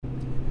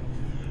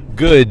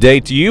Good day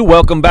to you.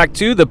 Welcome back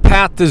to the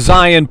Path to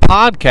Zion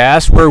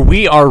podcast, where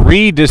we are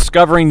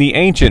rediscovering the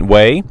ancient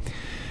way.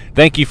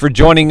 Thank you for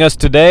joining us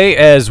today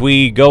as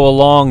we go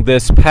along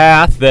this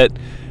path that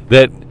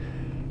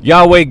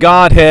Yahweh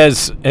God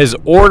has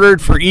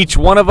ordered for each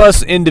one of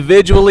us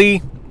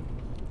individually,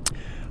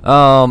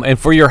 and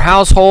for your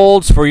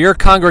households, for your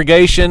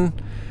congregation,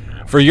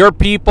 for your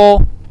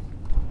people,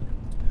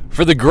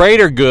 for the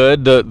greater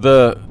good,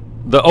 the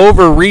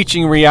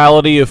overreaching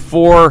reality of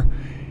for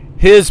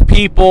His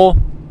people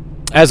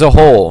as a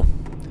whole,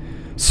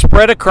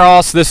 spread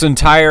across this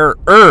entire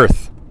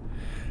earth.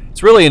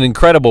 It's really an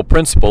incredible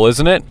principle,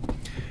 isn't it?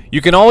 You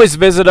can always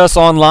visit us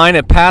online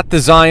at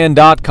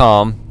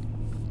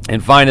pathtozion.com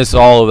and find us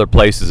all other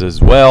places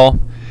as well.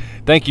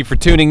 Thank you for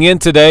tuning in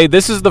today.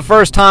 This is the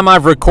first time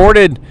I've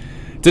recorded.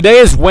 Today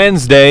is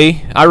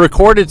Wednesday. I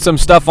recorded some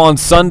stuff on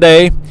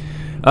Sunday.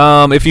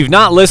 If you've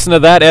not listened to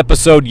that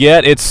episode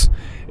yet,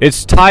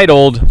 it's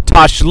titled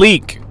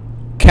Tashlich,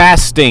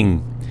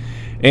 Casting.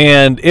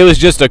 And it was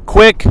just a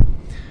quick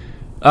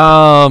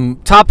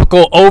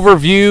topical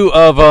overview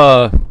of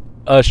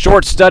a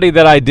short study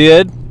that I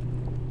did,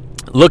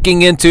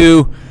 looking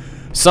into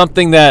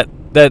something that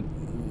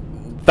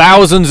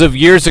thousands of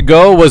years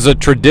ago was a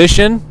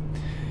tradition,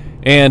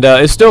 and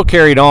it's still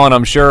carried on,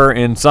 I'm sure,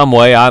 in some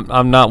way.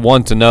 I'm not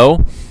one to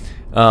know.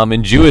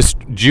 In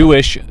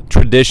Jewish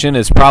tradition,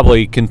 it's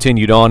probably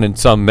continued on in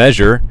some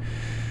measure,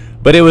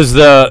 but it was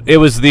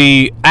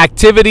the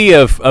activity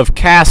of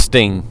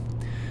casting.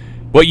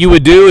 What you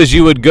would do is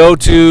you would go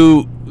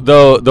to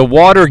the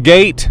water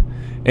gate,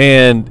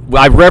 and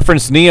I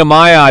referenced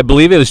Nehemiah, I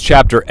believe it was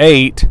chapter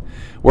 8,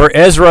 where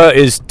Ezra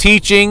is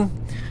teaching.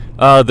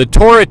 The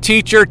Torah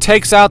teacher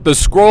takes out the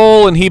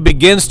scroll and he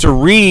begins to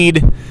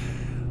read.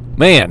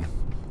 Man,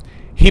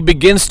 he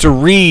begins to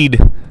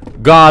read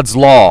God's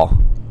law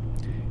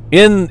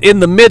in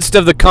the midst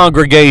of the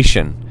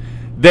congregation.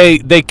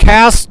 They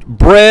cast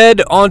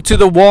bread onto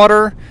the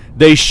water.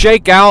 They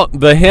shake out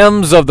the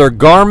hems of their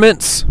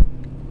garments.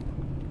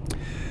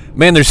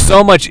 Man, there's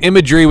so much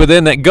imagery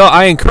within that.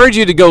 I encourage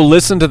you to go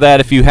listen to that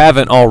if you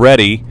haven't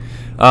already.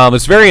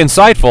 It's very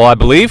insightful, I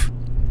believe.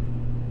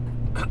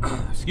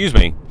 Excuse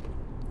me.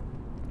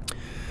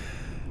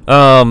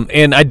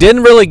 And I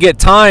didn't really get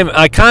time.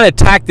 I kind of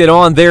tacked it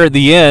on there at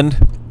the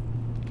end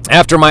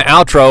after my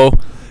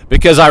outro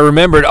because I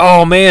remembered,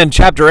 oh man,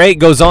 chapter 8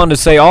 goes on to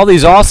say all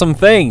these awesome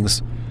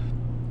things,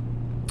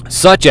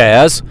 such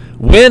as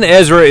when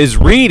Ezra is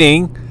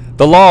reading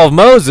the law of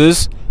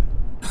Moses,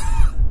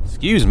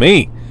 excuse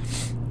me,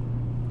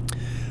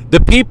 the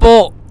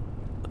people,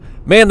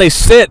 man, they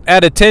sit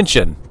at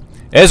attention.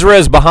 Ezra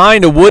is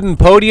behind a wooden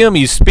podium.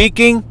 He's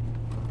speaking,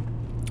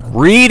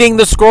 reading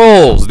the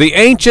scrolls, the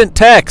ancient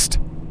text.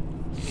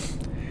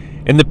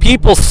 And the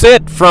people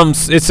sit from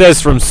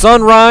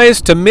sunrise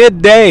to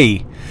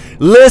midday,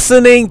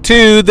 listening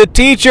to the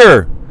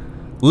teacher,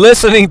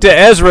 listening to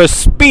Ezra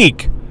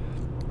speak.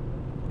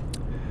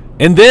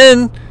 And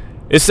then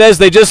it says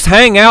they just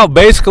hang out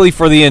basically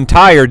for the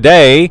entire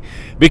day,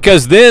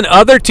 because then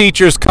other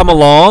teachers come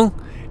along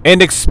and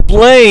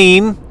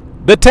explain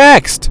the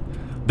text.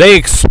 They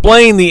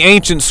explain the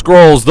ancient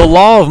scrolls. The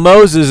law of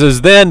Moses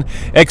is then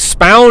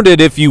expounded,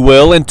 if you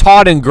will, and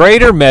taught in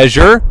greater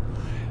measure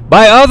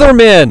by other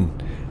men.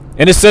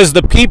 And it says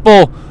the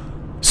people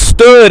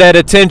stood at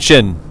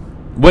attention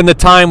when the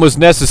time was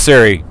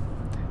necessary.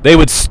 They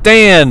would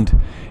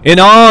stand in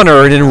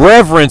honor and in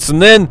reverence,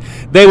 and then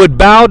they would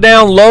bow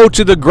down low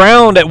to the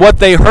ground at what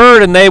they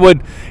heard, and they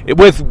would,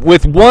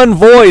 with one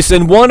voice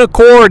and one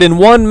accord and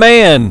one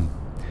man,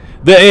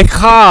 the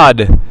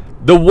Echad,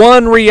 the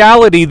one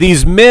reality,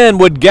 these men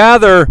would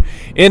gather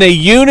in a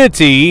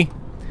unity,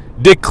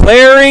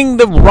 declaring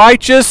the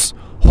righteous,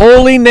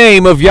 holy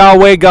name of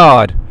Yahweh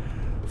God,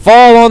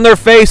 fall on their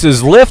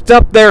faces, lift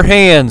up their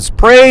hands,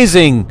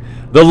 praising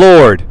the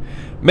Lord.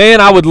 Man,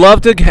 I would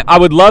love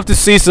to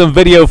see some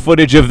video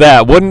footage of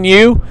that, wouldn't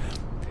you?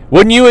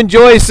 Wouldn't you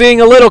enjoy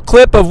seeing a little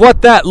clip of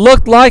what that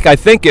looked like? I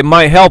think it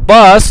might help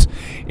us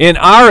in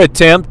our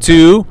attempt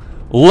to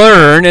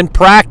learn and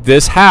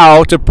practice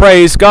how to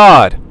praise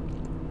God.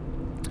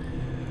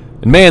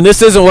 And man,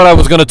 this isn't what I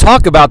was going to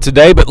talk about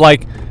today, but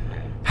like,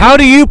 how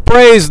do you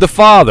praise the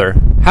Father?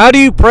 How do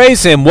you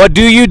praise Him? What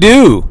do you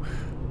do?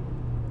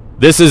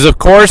 This is, of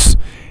course,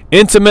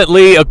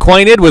 intimately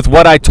acquainted with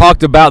what I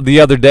talked about the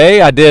other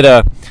day. I did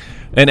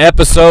an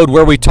episode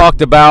where we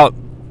talked about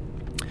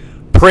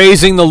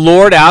praising the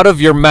Lord out of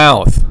your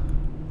mouth,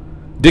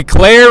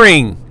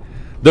 declaring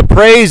the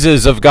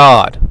praises of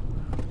God,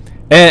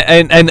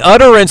 and an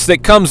utterance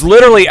that comes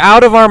literally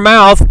out of our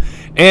mouth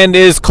and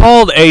is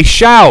called a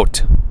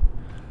shout,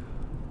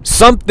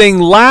 something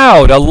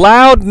loud, a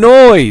loud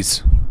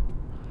noise.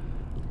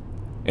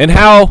 And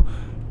how,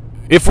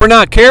 if we're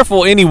not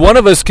careful, any one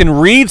of us can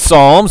read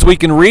Psalms. We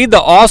can read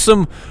the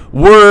awesome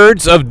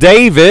words of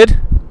David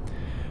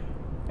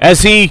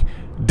as he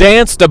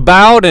danced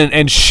about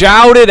and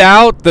shouted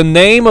out the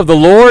name of the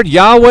Lord,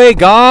 Yahweh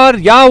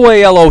God,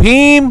 Yahweh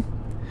Elohim,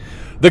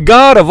 the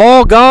God of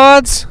all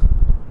gods.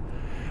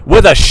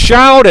 with a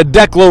shout, a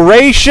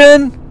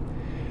declaration,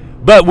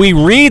 but we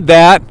read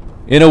that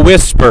in a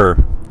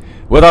whisper,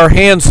 with our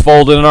hands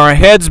folded and our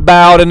heads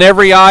bowed and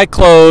every eye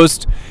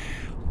closed.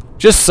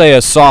 Just say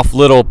a soft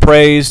little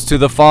praise to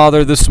the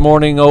Father this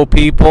morning, oh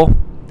people.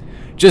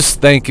 Just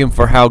thank Him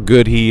for how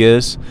good He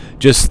is.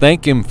 Just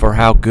thank Him for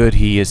how good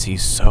He is.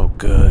 He's so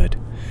good.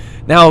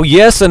 Now,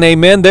 yes and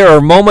amen, there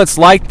are moments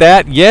like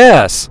that.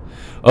 Yes,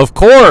 of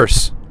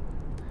course.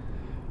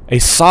 A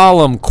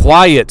solemn,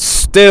 quiet,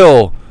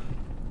 still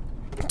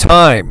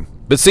time.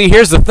 But see,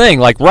 here's the thing.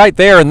 Like right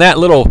there in that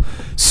little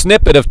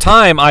snippet of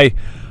time, I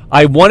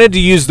wanted to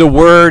use the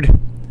word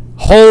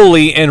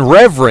holy and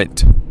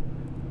reverent.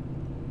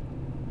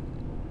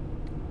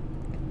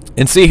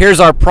 And see, here's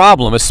our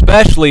problem,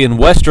 especially in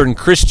Western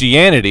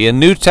Christianity, in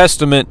New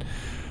Testament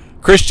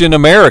Christian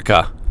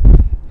America.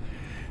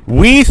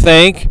 We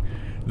think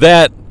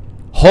that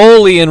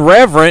holy and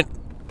reverent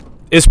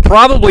is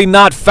probably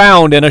not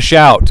found in a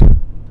shout.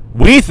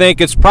 We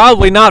think it's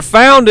probably not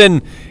found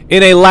in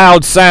a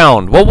loud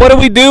sound. Well, what do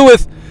we do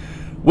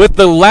with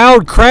the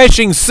loud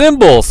crashing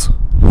cymbals?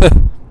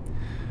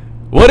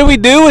 What do we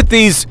do with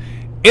these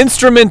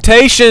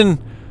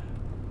instrumentation,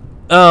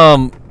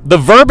 the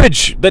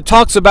verbiage that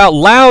talks about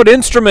loud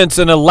instruments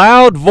and a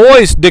loud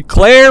voice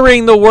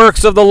declaring the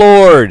works of the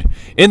Lord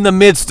in the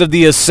midst of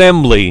the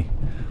assembly?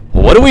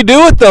 What do we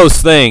do with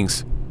those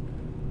things?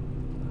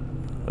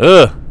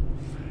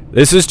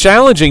 This is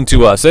challenging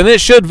to us, and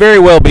it should very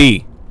well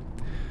be.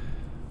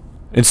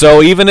 And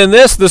so even in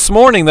this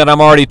morning that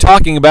I'm already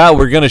talking about,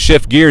 we're going to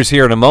shift gears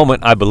here in a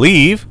moment, I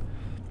believe.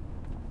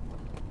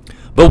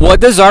 But what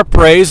does our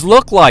praise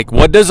look like?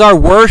 What does our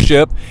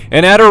worship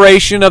and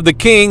adoration of the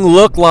King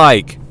look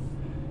like?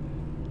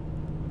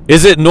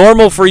 Is it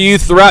normal for you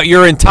throughout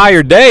your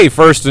entire day,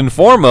 first and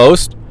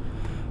foremost?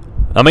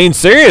 I mean,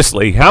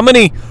 seriously, how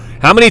many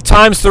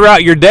times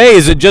throughout your day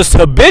is it just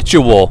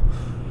habitual?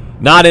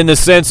 Not in the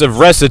sense of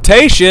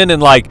recitation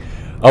and like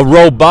a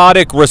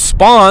robotic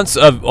response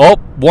of,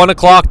 1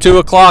 o'clock, 2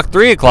 o'clock,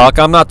 3 o'clock.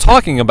 I'm not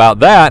talking about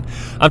that.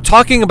 I'm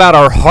talking about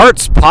our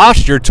heart's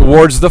posture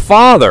towards the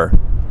Father.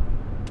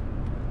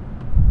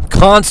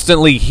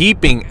 Constantly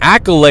heaping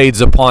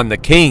accolades upon the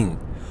King.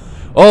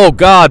 Oh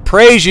God,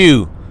 praise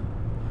you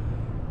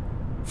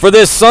for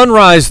this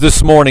sunrise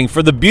this morning,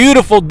 for the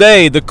beautiful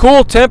day, the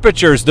cool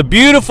temperatures, the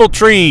beautiful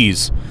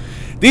trees,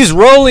 these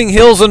rolling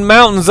hills and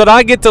mountains that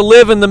I get to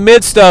live in the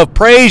midst of.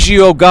 Praise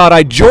you, oh God.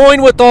 I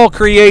join with all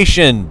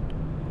creation.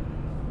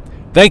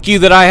 Thank you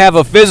that I have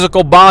a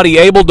physical body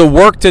able to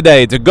work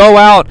today, to go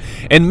out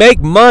and make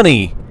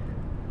money,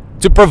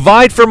 to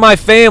provide for my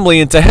family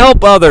and to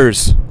help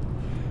others,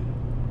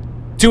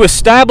 to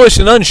establish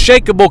an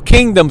unshakable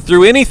kingdom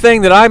through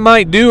anything that I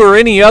might do or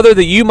any other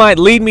that you might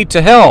lead me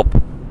to help.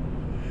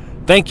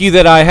 Thank you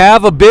that I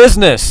have a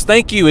business.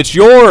 Thank you, it's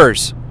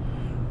yours.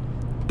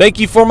 Thank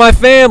you for my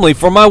family,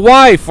 for my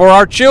wife, for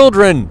our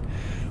children,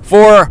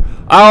 for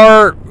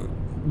our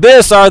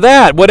this, our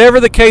that,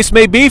 whatever the case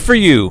may be for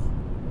you.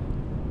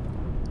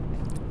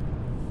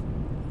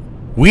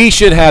 We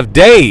should have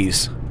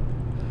days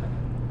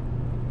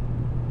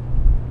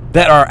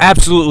that are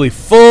absolutely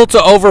full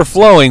to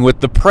overflowing with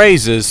the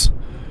praises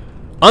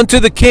unto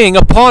the King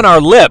upon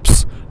our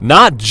lips,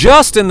 not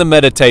just in the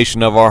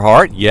meditation of our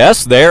heart,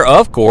 yes, there,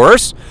 of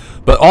course,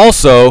 but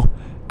also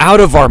out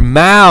of our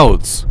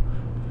mouths.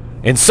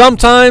 And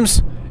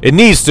sometimes it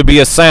needs to be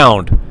a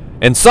sound,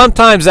 and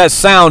sometimes that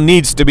sound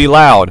needs to be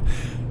loud.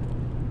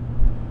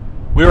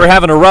 We were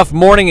having a rough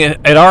morning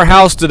at our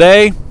house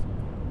today.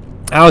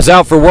 I was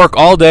out for work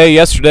all day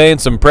yesterday and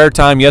some prayer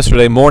time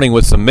yesterday morning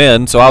with some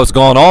men, so I was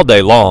gone all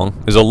day long.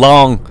 It was a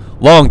long,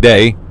 long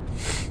day.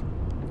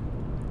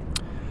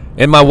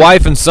 And my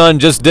wife and son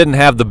just didn't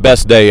have the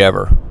best day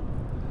ever.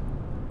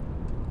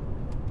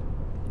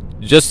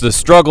 Just the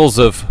struggles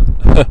of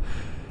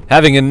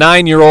having a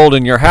 9-year-old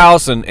in your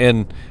house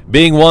and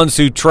being ones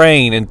who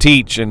train and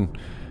teach and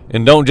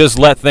don't just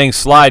let things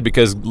slide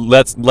because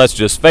let's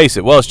just face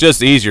it. Well, it's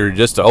just easier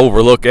just to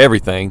overlook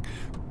everything.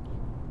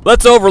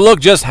 Let's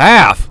overlook just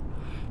half.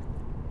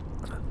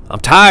 I'm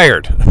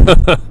tired.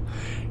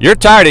 You're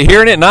tired of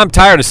hearing it, and I'm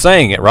tired of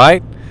saying it,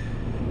 right?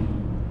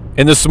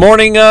 And this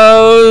morning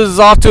was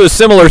off to a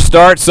similar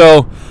start,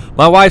 so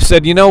my wife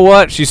said, you know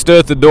what? She stood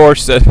at the door,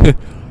 she said,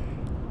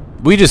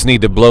 we just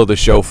need to blow the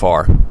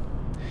shofar.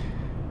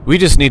 We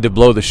just need to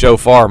blow the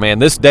shofar, man.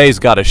 This day's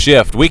got to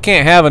shift. We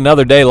can't have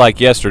another day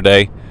like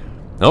yesterday.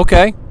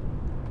 Okay.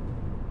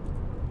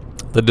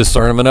 The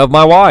discernment of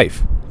my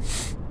wife.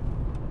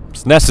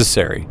 It's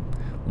necessary.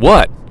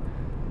 What?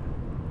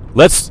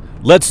 Let's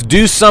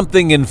do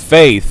something in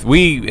faith.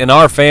 We, in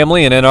our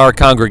family and in our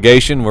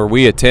congregation where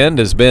we attend,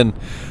 has been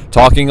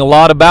talking a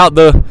lot about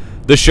the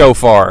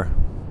shofar.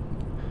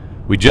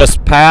 We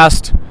just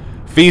passed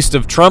Feast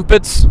of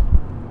Trumpets,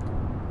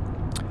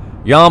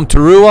 Yom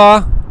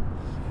Teruah,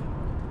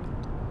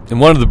 and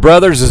one of the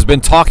brothers has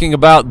been talking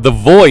about the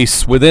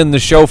voice within the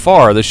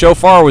shofar. The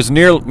shofar was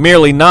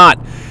merely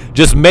not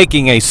just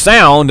making a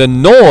sound, a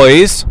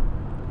noise.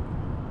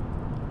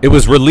 It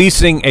was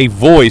releasing a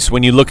voice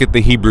when you look at the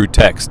Hebrew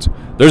text.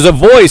 There's a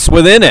voice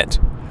within it.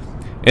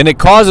 And it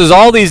causes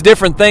all these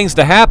different things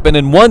to happen.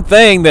 And one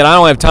thing that I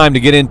don't have time to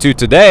get into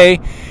today,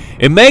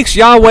 it makes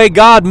Yahweh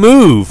God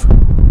move.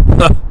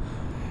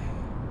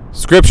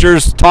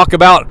 Scriptures talk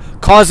about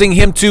causing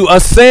him to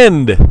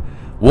ascend.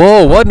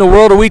 Whoa, what in the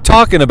world are we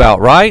talking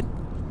about, right?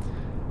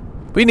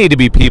 We need to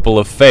be people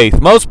of faith.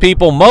 Most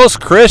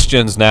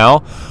Christians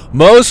now,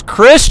 most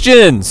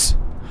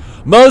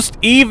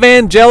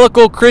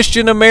evangelical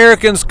Christian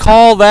Americans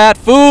call that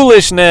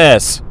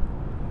foolishness.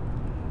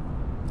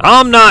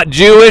 I'm not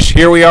Jewish.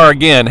 Here we are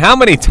again. How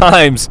many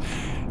times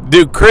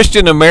do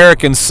Christian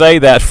Americans say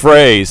that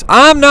phrase?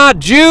 I'm not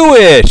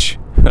Jewish.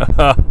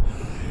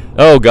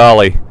 Oh,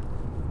 golly.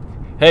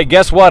 Hey,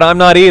 guess what? I'm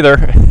not either.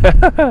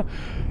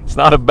 It's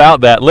not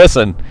about that.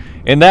 Listen,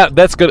 and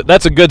that's good.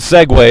 That's a good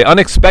segue.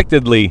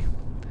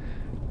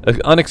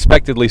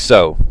 Unexpectedly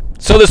so.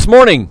 So this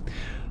morning,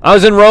 I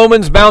was in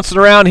Romans, bouncing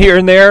around here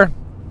and there,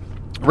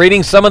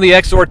 reading some of the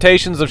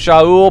exhortations of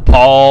Shaul,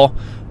 Paul,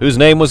 whose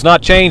name was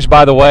not changed,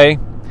 by the way.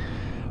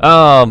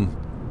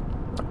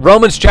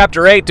 Romans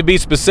chapter 8, to be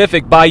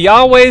specific, by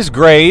Yahweh's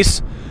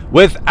grace,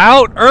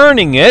 without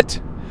earning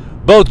it,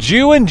 both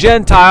Jew and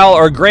Gentile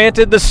are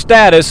granted the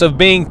status of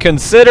being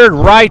considered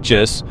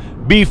righteous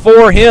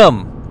before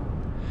Him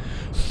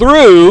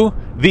through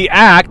the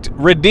act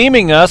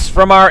redeeming us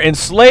from our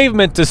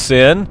enslavement to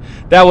sin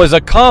that was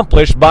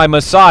accomplished by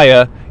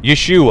Messiah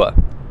Yeshua.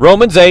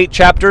 Romans 8,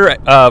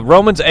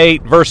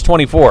 verse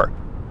 24.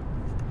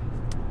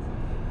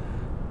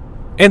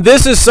 And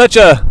this is such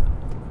a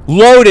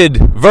loaded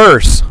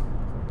verse,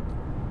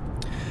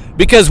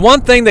 because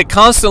one thing that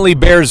constantly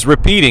bears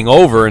repeating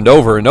over and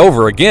over and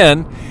over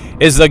again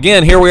is,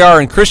 again, here we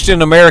are in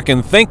Christian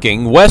American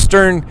thinking,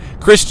 Western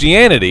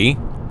Christianity.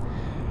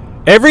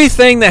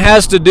 Everything that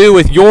has to do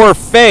with your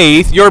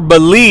faith, your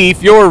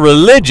belief, your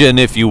religion,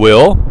 if you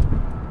will,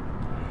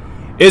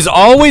 is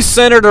always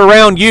centered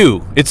around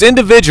you. It's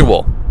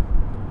individual.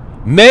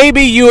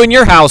 Maybe you and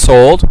your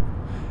household.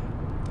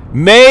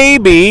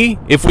 Maybe,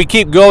 if we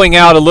keep going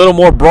out a little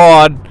more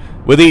broad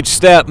with each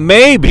step,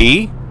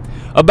 maybe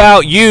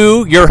about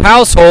you, your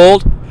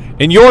household,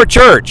 and your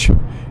church.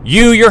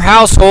 You, your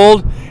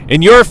household,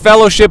 and your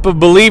fellowship of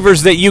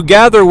believers that you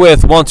gather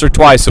with once or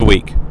twice a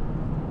week.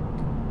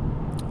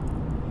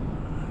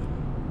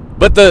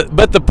 But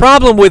the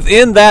problem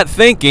within that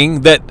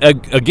thinking, that,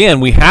 again,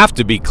 we have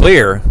to be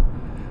clear,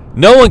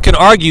 no one can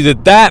argue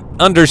that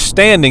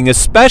understanding,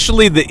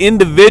 especially the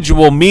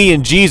individual me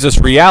and Jesus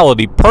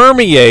reality,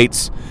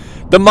 permeates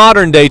the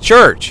modern day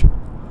church.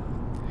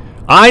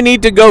 I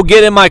need to go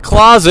get in my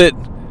closet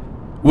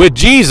with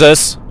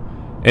Jesus,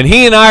 and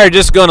He and I are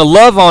just going to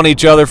love on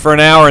each other for an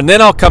hour, and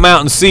then I'll come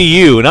out and see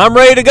you, and I'm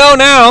ready to go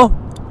now.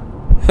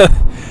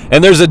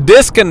 And there's a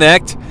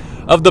disconnect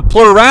of the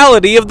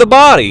plurality of the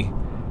body.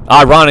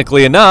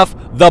 Ironically enough,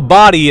 the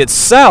body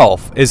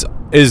itself is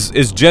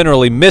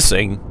generally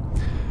missing,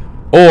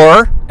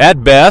 or,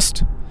 at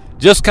best,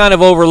 just kind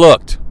of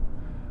overlooked.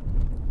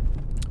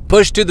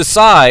 Pushed to the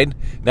side.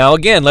 Now,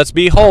 again, let's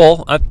be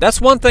whole.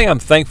 That's one thing I'm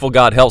thankful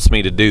God helps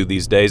me to do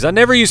these days. I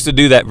never used to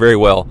do that very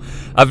well.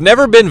 I've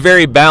never been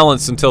very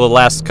balanced until the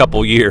last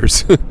couple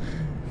years.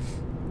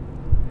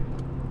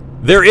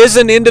 There is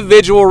an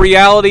individual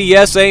reality,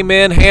 yes,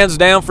 amen, hands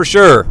down for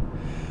sure.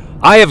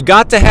 I have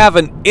got to have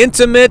an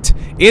intimate,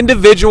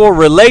 individual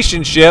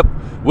relationship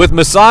with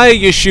Messiah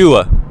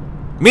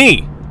Yeshua.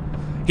 Me.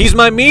 He's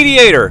my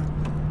mediator.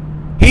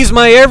 He's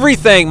my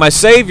everything, my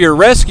Savior,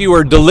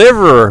 rescuer,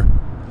 deliverer.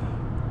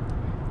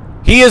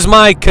 He is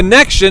my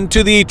connection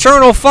to the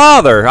eternal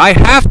Father. I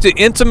have to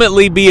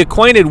intimately be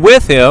acquainted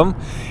with Him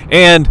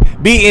and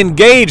be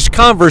engaged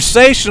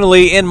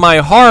conversationally in my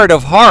heart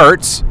of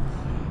hearts,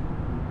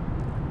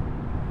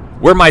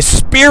 where my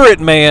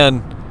spirit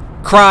man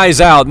cries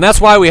out. And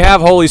that's why we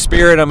have Holy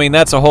Spirit. I mean,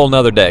 that's a whole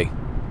nother day.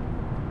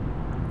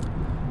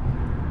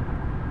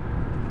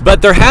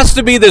 But there has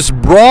to be this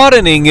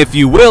broadening, if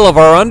you will, of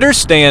our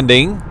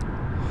understanding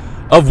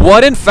of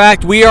what, in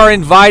fact, we are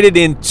invited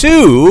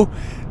into,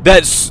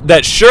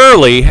 that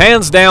surely,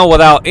 hands down,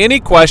 without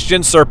any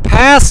question,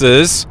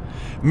 surpasses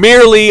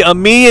merely a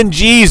me and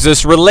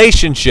Jesus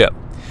relationship.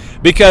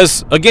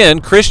 Because, again,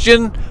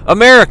 Christian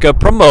America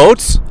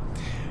promotes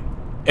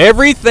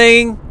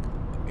everything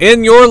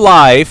in your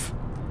life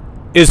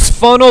is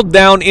funneled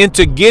down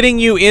into getting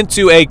you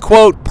into a,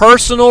 quote,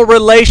 personal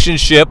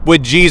relationship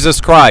with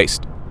Jesus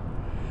Christ.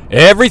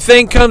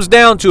 Everything comes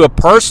down to a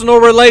personal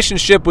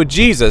relationship with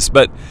Jesus,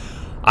 but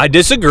I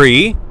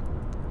disagree.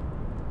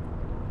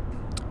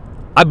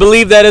 I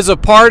believe that is a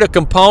part, a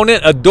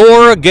component, a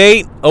door, a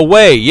gate, a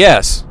way.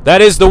 Yes,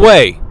 that is the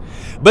way.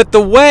 But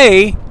the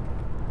way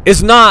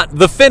is not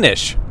the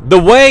finish. The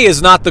way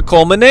is not the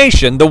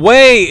culmination. The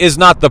way is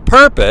not the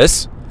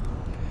purpose.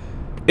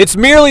 It's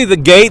merely the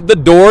gate, the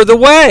door, the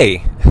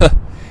way.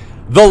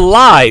 The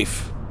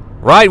life,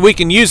 right? We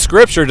can use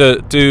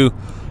Scripture to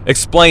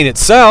explain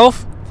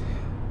itself.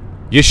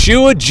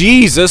 Yeshua,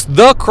 Jesus,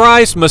 the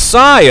Christ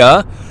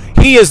Messiah,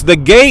 He is the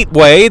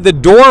gateway, the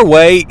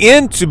doorway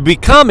into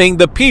becoming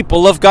the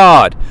people of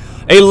God.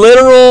 A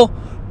literal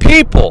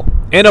people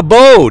and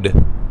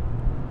abode.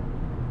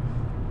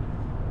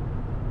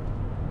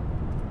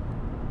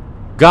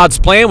 God's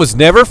plan was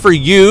never for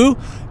you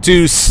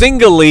to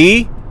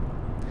singly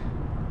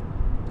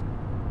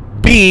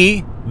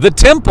be the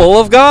temple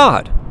of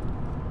God.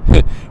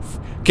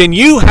 Can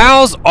you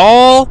house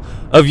all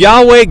of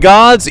Yahweh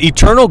God's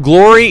eternal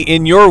glory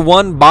in your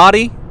one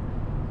body?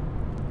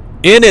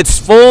 In its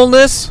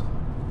fullness?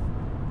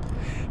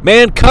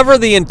 Man, cover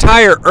the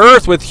entire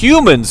earth with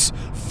humans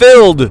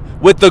filled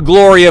with the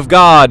glory of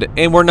God,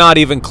 and we're not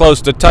even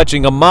close to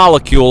touching a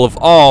molecule of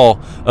all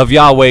of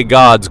Yahweh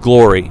God's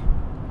glory.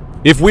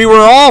 If we were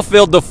all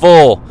filled to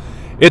full,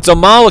 it's a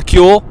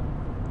molecule.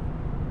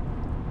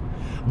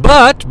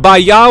 But by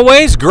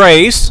Yahweh's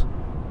grace,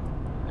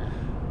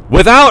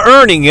 without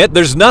earning it,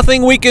 there's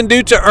nothing we can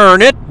do to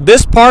earn it.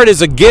 This part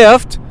is a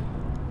gift.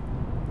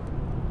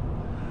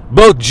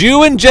 Both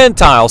Jew and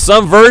Gentile,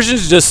 some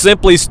versions just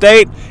simply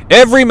state,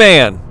 every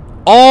man,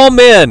 all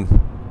men,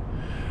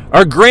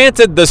 are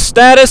granted the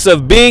status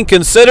of being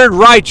considered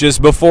righteous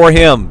before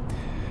him.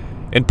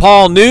 And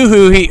Paul knew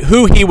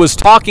who he was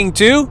talking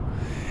to.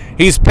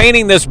 He's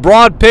painting this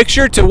broad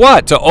picture to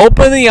what? To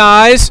open the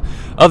eyes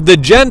of the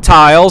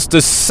Gentiles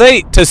to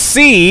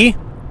see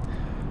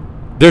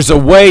there's a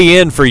way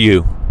in for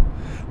you.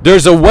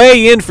 There's a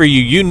way in for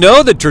you. You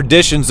know the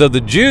traditions of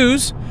the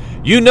Jews.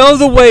 You know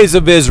the ways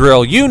of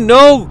Israel. You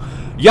know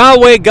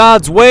Yahweh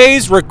God's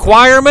ways,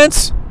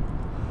 requirements.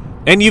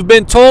 And you've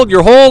been told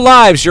your whole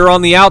lives you're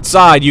on the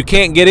outside. You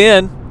can't get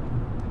in.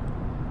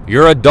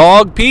 You're a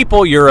dog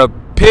people. You're a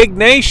pig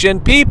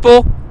nation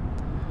people.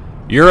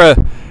 You're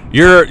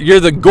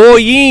the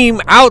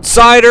goyim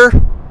outsider.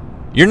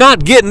 You're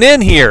not getting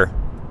in here.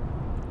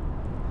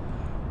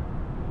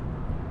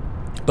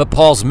 But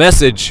Paul's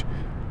message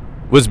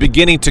was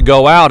beginning to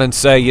go out and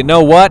say, you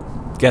know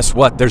what? Guess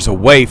what? There's a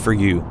way for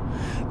you.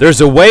 There's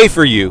a way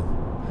for you.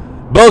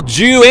 Both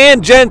Jew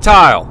and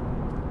Gentile.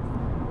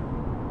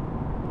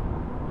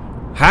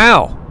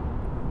 How?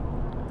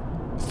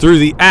 Through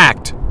the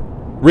act,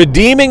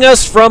 redeeming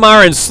us from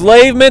our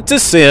enslavement to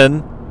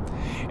sin,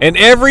 and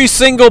every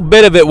single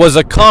bit of it was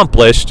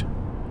accomplished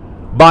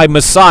by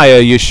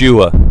Messiah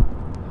Yeshua.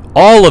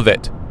 All of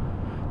it.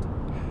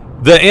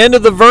 The end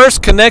of the verse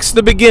connects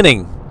the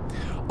beginning.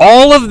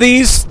 All of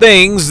these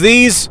things,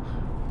 these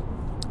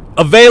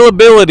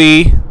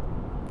availability,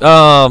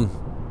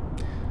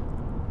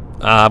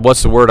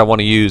 what's the word I want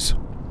to use?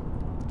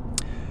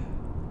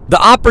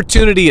 The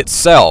opportunity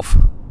itself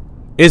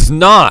is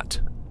not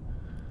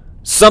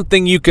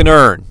something you can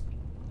earn.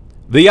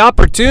 The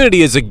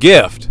opportunity is a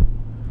gift.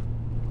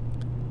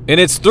 And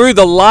it's through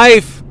the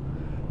life,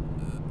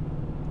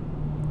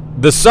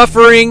 the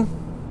suffering.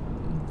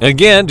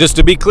 Again, just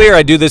to be clear,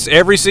 I do this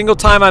every single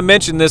time I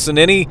mention this in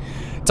any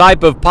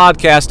type of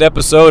podcast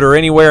episode or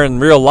anywhere in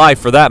real life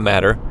for that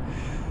matter.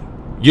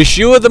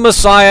 Yeshua the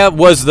Messiah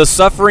was the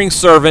suffering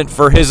servant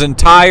for his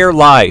entire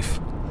life.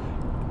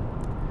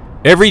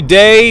 Every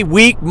day,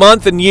 week,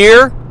 month, and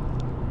year,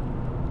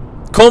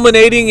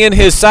 culminating in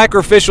his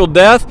sacrificial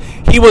death,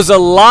 he was a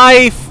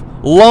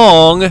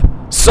lifelong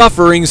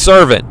suffering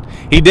servant.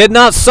 He did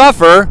not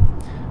suffer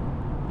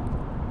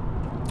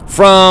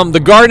from the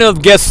Garden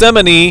of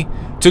Gethsemane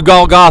to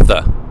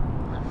Golgotha.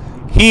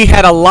 He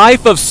had a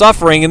life of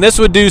suffering, and this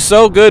would do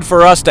so good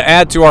for us to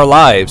add to our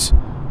lives.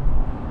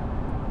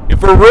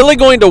 If we're really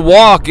going to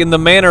walk in the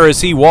manner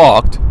as he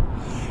walked,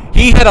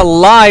 he had a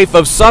life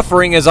of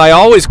suffering, as I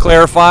always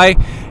clarify.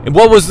 And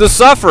what was the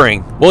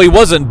suffering? Well, he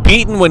wasn't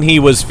beaten when he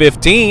was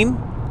 15.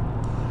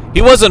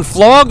 He wasn't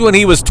flogged when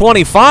he was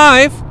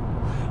 25.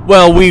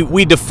 Well,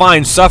 we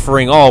define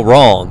suffering all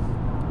wrong.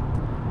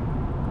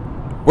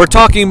 We're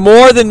talking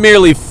more than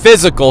merely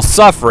physical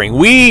suffering.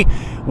 We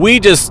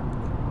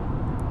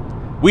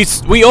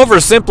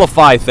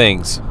oversimplify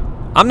things.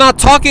 I'm not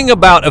talking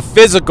about a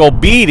physical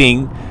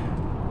beating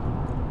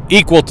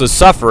equal to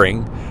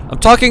suffering. I'm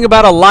talking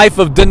about a life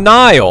of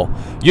denial.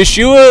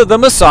 Yeshua the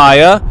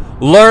Messiah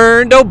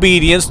learned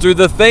obedience through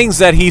the things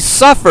that he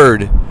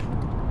suffered.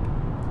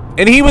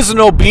 And he was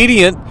an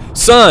obedient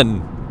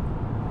son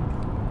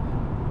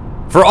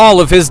for all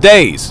of his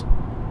days.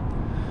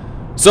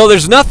 So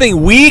there's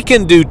nothing we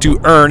can do to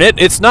earn it.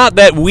 It's not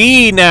that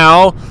we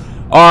now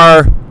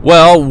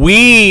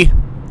we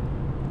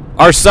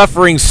are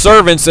suffering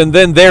servants and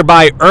then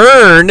thereby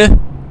earn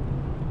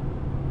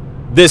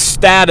this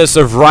status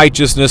of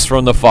righteousness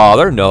from the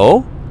Father.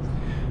 No.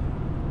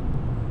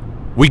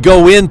 We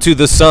go into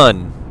the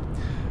Son.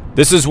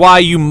 This is why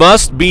you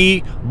must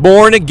be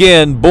born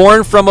again,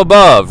 born from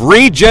above,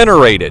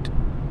 regenerated,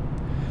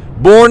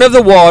 born of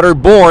the water,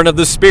 born of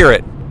the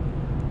Spirit,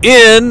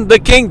 in the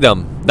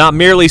kingdom. Not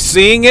merely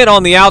seeing it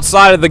on the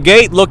outside of the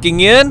gate, looking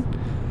in.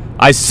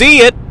 I see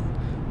it.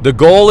 The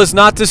goal is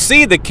not to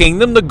see the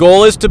kingdom. The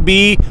goal is to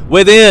be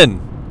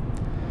within.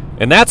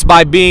 And that's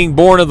by being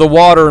born of the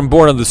water and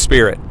born of the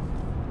Spirit.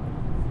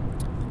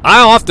 I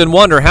often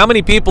wonder how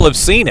many people have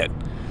seen it.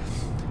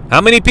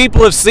 How many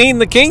people have seen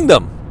the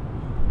kingdom?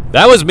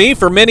 That was me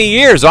for many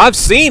years. I've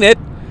seen it.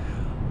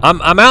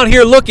 I'm out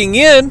here looking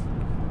in.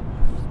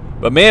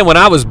 But man, when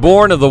I was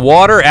born of the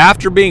water,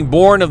 after being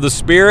born of the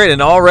Spirit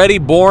and already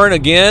born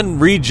again,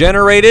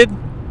 regenerated,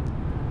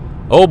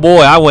 oh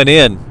boy, I went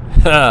in.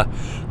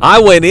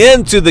 I went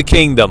into the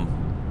kingdom.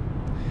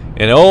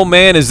 And oh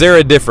man, is there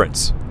a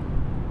difference.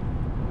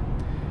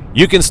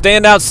 You can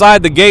stand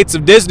outside the gates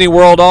of Disney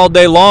World all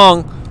day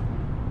long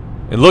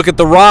and look at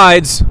the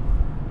rides,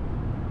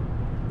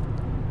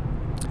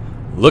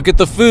 look at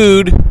the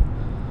food,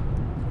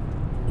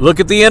 look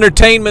at the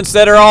entertainments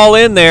that are all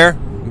in there.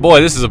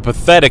 Boy, this is a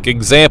pathetic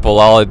example,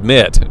 I'll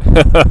admit.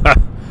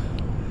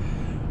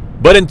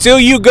 But until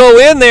you go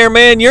in there,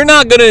 man, you're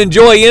not going to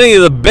enjoy any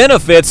of the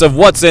benefits of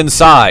what's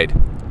inside.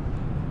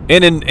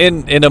 And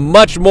in a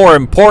much more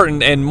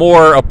important and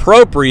more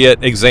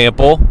appropriate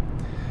example,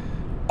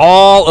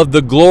 all of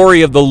the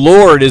glory of the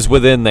Lord is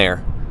within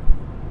there.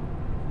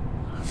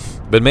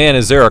 But man,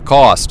 is there a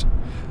cost?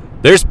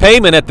 There's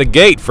payment at the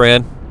gate,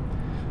 friend.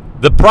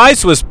 The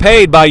price was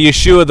paid by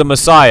Yeshua the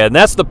Messiah, and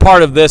that's the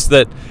part of this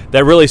that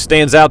really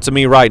stands out to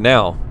me right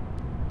now.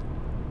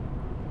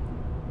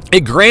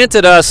 It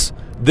granted us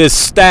this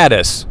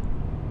status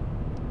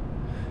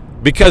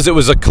because it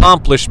was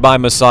accomplished by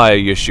Messiah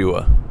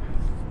Yeshua.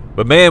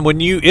 But man,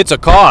 it's a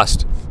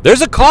cost.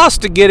 There's a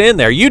cost to get in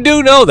there. You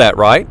do know that,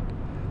 right?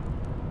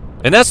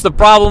 And that's the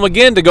problem,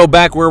 again, to go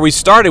back where we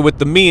started with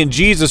the me and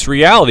Jesus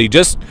reality.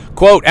 Just,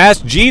 quote,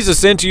 ask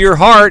Jesus into your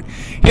heart.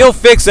 He'll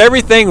fix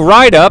everything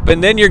right up,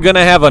 and then you're going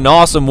to have an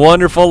awesome,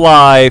 wonderful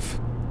life.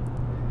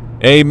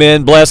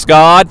 Amen. Bless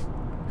God.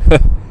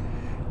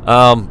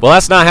 Well,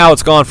 that's not how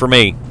it's gone for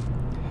me.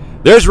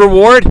 There's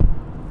reward.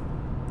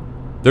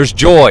 There's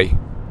joy.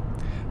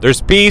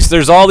 There's peace.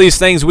 There's all these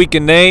things we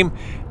can name.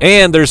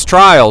 And there's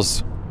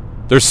trials.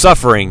 There's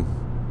suffering.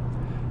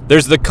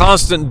 There's the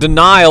constant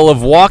denial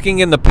of walking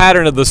in the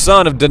pattern of the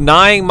Son, of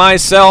denying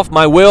myself,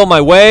 my will,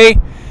 my way.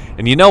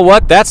 And you know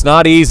what? That's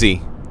not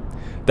easy.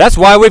 That's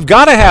why we've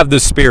got to have the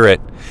Spirit.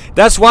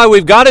 That's why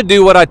we've got to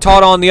do what I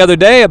taught on the other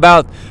day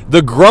about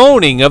the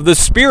groaning of the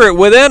Spirit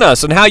within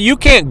us and how you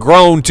can't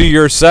groan to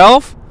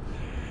yourself.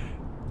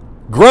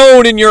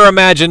 Groan in your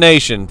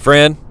imagination,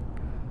 friend.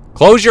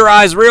 Close your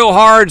eyes real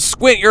hard,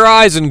 squint your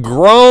eyes, and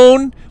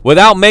groan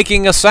without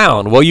making a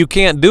sound. Well, you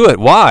can't do it.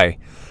 Why?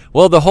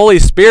 Well, the Holy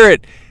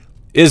Spirit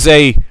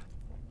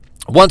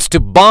wants to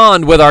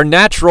bond with our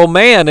natural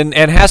man and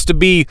has to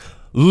be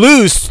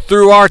loosed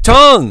through our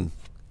tongue.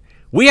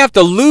 We have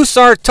to loose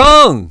our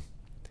tongue.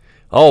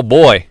 Oh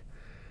boy.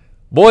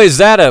 Boy, is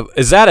that a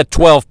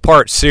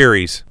 12-part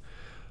series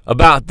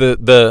about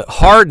the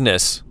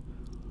hardness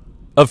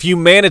of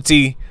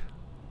humanity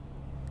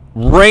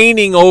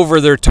reigning over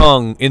their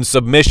tongue in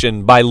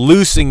submission by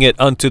loosing it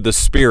unto the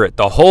Spirit,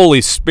 the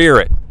Holy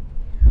Spirit,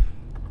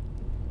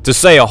 to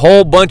say a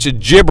whole bunch of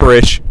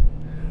gibberish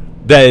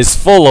that is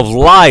full of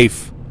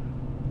life.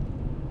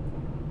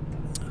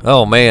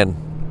 Oh man.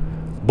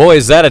 Boy,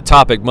 is that a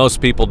topic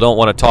most people don't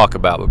want to talk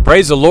about. But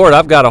praise the Lord,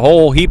 I've got a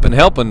whole heap and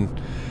helping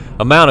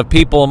amount of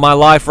people in my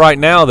life right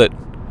now that,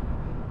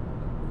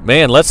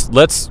 man, let's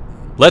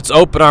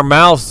open our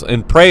mouths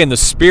and pray in the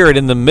Spirit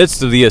in the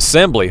midst of the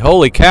assembly.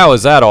 Holy cow,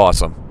 is that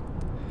awesome.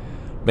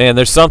 Man,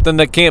 there's something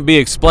that can't be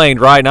explained,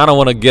 right? And I don't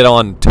want to get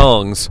on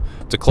tongues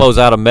to close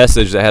out a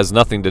message that has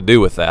nothing to do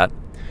with that.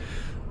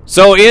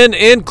 So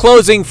in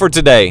closing for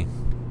today,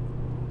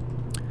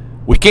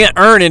 we can't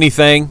earn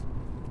anything,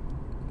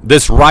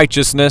 this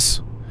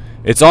righteousness.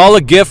 It's all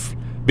a gift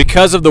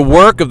because of the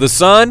work of the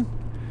Son.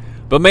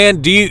 But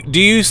man, do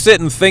you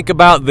sit and think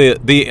about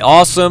the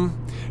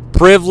awesome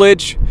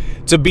privilege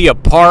to be a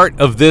part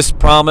of this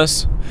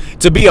promise,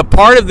 to be a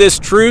part of this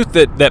truth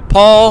that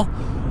Paul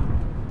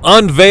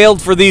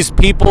unveiled for these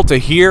people to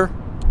hear,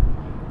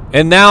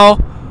 and now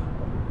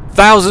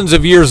thousands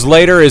of years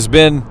later has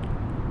been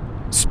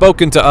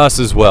spoken to us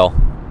as well.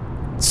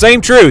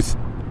 Same truth,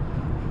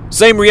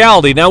 same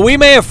reality. Now, we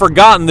may have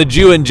forgotten the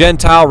Jew and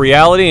Gentile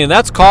reality, and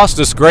that's cost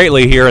us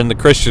greatly here in the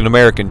Christian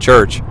American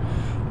church.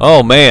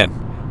 Oh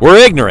man, we're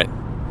ignorant.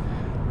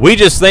 We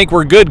just think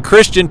we're good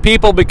Christian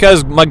people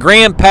because my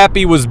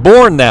grandpappy was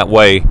born that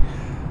way.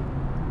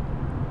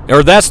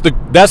 Or that's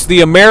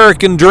the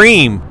American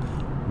dream.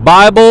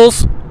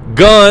 Bibles,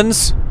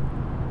 guns,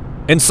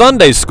 and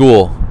Sunday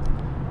school.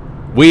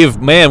 We've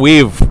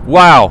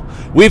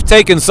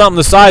taken something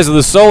the size of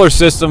the solar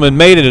system and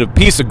made it a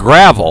piece of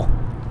gravel.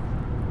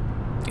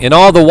 And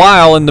all the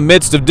while, in the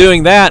midst of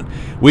doing that,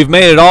 we've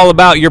made it all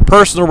about your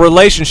personal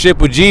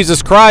relationship with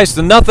Jesus Christ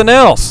and nothing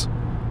else.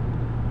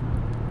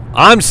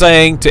 I'm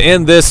saying, to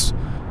end this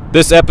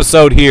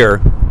episode here,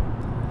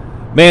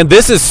 man,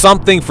 this is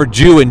something for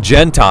Jew and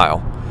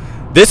Gentile.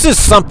 This is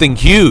something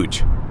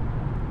huge.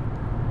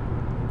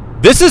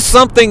 This is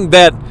something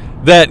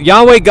that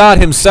Yahweh God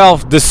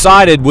himself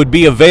decided would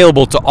be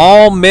available to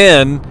all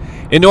men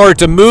in order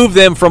to move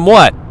them from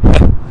what?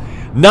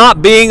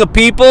 Not being a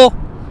people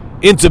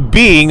into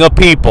being a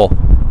people.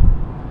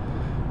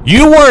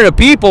 You weren't a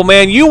people,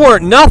 man. You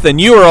weren't nothing.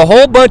 You were a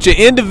whole bunch of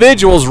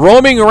individuals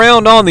roaming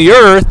around on the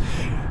earth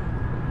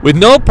with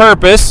no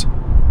purpose,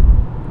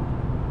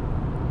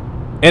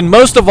 and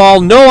most of all,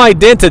 no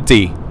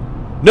identity.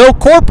 no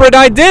corporate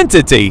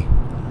identity.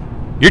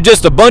 You're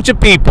just a bunch of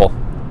people.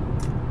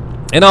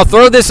 And I'll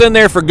throw this in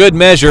there for good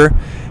measure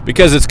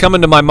because it's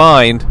coming to my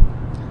mind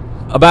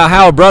about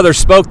how a brother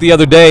spoke the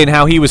other day and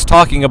how he was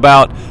talking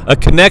about a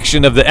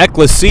connection of the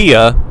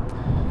ecclesia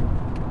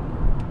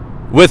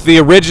with the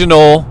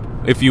original,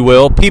 if you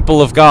will,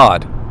 people of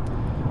God.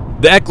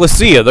 The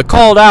ecclesia, the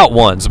called out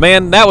ones.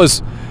 Man, that was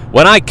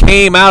when I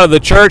came out of the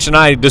church and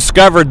I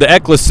discovered the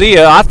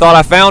ecclesia, I thought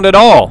I found it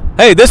all.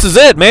 Hey, this is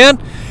it,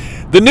 man.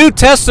 The New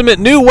Testament,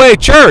 New Way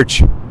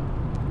Church.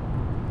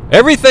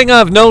 Everything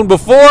I've known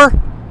before,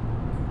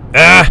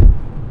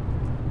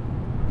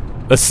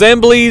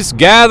 assemblies,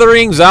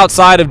 gatherings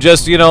outside of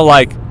just,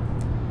 like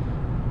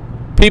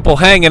people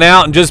hanging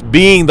out and just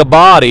being the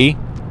body.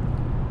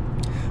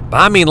 But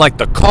I mean like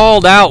the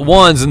called out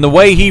ones, and the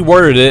way he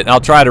worded it, I'll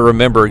try to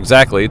remember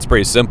exactly. It's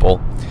pretty simple.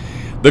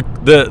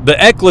 The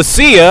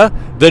ecclesia,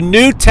 the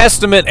New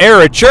Testament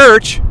era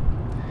church,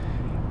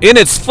 in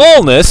its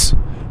fullness,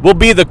 will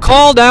be the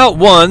called out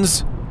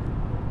ones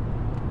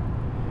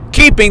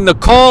keeping the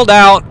called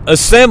out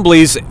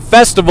assemblies,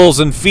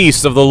 festivals, and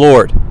feasts of the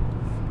Lord.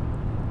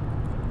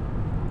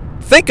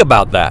 Think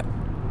about that.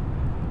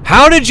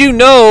 How did you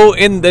know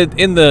in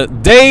the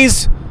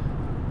days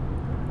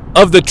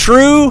of the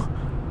true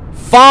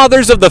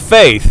fathers of the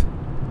faith?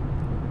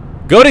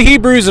 Go to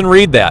Hebrews and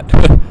read that.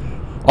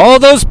 All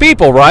those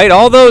people, right?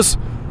 All those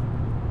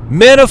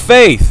men of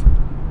faith.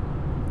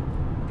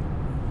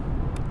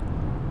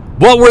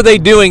 What were they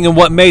doing and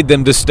what made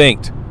them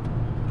distinct?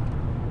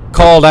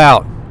 Called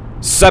out,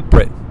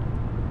 separate,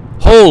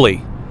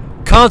 holy,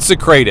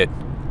 consecrated,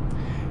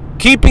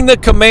 keeping the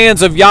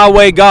commands of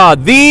Yahweh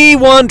God, the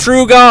one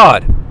true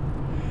God,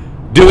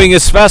 doing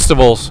his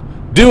festivals,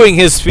 doing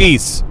his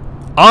feasts,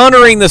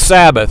 honoring the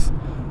Sabbath,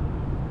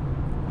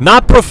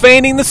 not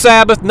profaning the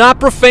Sabbath, not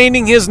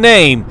profaning his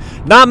name,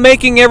 not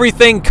making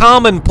everything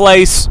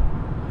commonplace.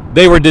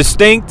 They were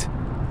distinct.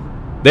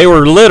 They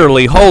were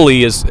literally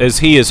holy as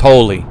he is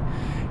holy.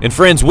 And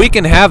friends, we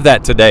can have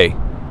that today.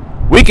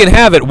 We can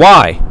have it.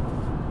 Why?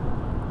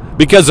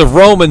 Because of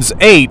Romans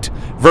 8,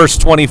 verse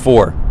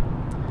 24.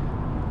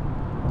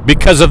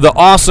 Because of the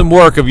awesome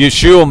work of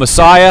Yeshua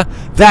Messiah,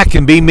 that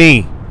can be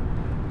me.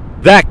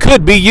 That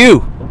could be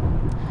you.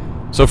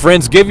 So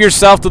friends, give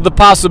yourself to the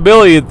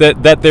possibility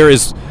that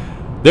there's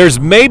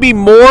maybe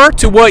more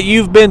to what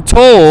you've been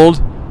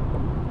told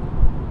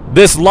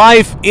this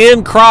life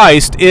in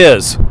Christ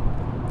is.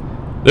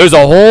 There's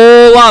a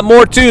whole lot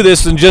more to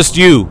this than just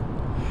you.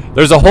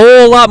 There's a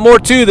whole lot more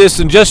to this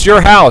than just your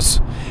house.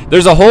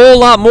 There's a whole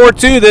lot more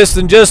to this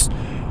than just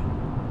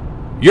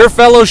your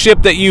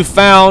fellowship that you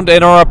found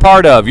and are a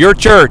part of, your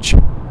church.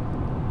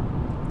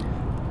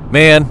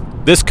 Man,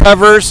 this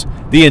covers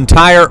the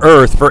entire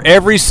earth for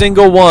every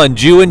single one,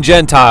 Jew and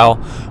Gentile,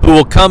 who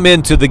will come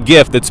into the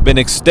gift that's been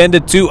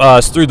extended to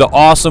us through the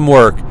awesome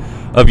work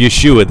of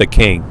Yeshua the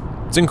King.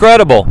 It's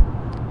incredible.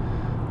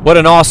 What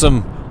an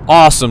awesome,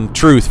 awesome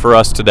truth for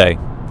us today.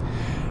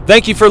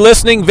 Thank you for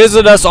listening.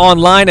 Visit us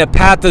online at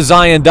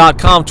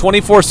pathtozion.com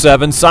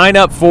 24/7. Sign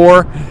up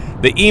for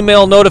the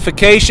email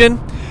notification.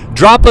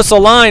 Drop us a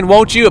line,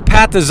 won't you, at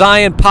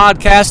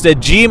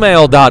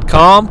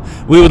pathtoZionPodcast@gmail.com.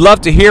 We would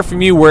love to hear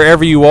from you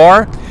wherever you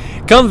are.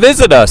 Come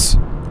visit us.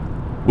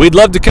 We'd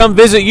love to come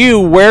visit you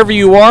wherever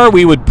you are.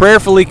 We would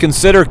prayerfully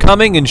consider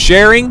coming and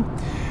sharing,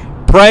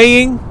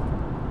 praying,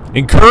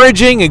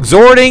 encouraging,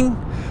 exhorting,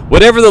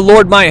 whatever the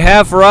Lord might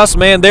have for us.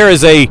 Man, there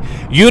is a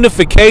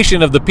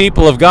unification of the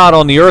people of God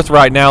on the earth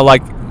right now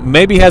like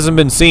maybe hasn't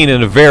been seen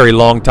in a very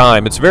long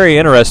time. It's very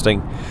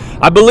interesting.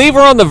 I believe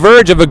we're on the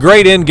verge of a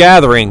great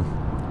ingathering.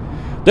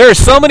 There are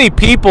so many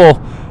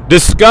people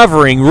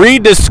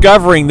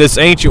rediscovering this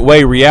ancient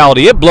way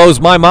reality. It blows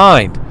my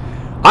mind.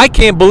 I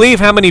can't believe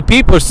how many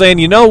people are saying,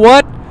 you know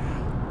what?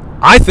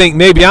 I think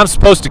maybe I'm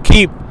supposed to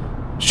keep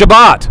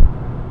Shabbat.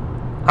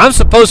 I'm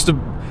supposed to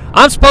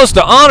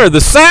honor the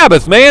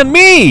Sabbath, man.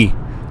 Me.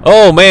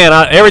 Oh, man.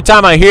 Every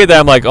time I hear that,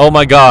 I'm like, oh,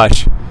 my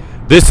gosh.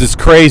 This is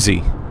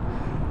crazy.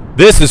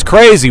 This is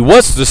crazy.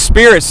 What's the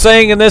Spirit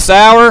saying in this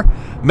hour?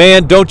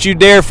 Man, don't you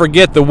dare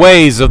forget the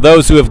ways of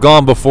those who have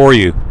gone before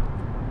you.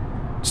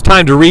 It's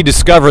time to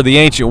rediscover the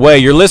ancient way.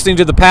 You're listening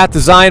to the Path to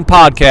Zion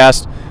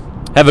podcast.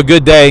 Have a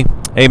good day.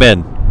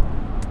 Amen.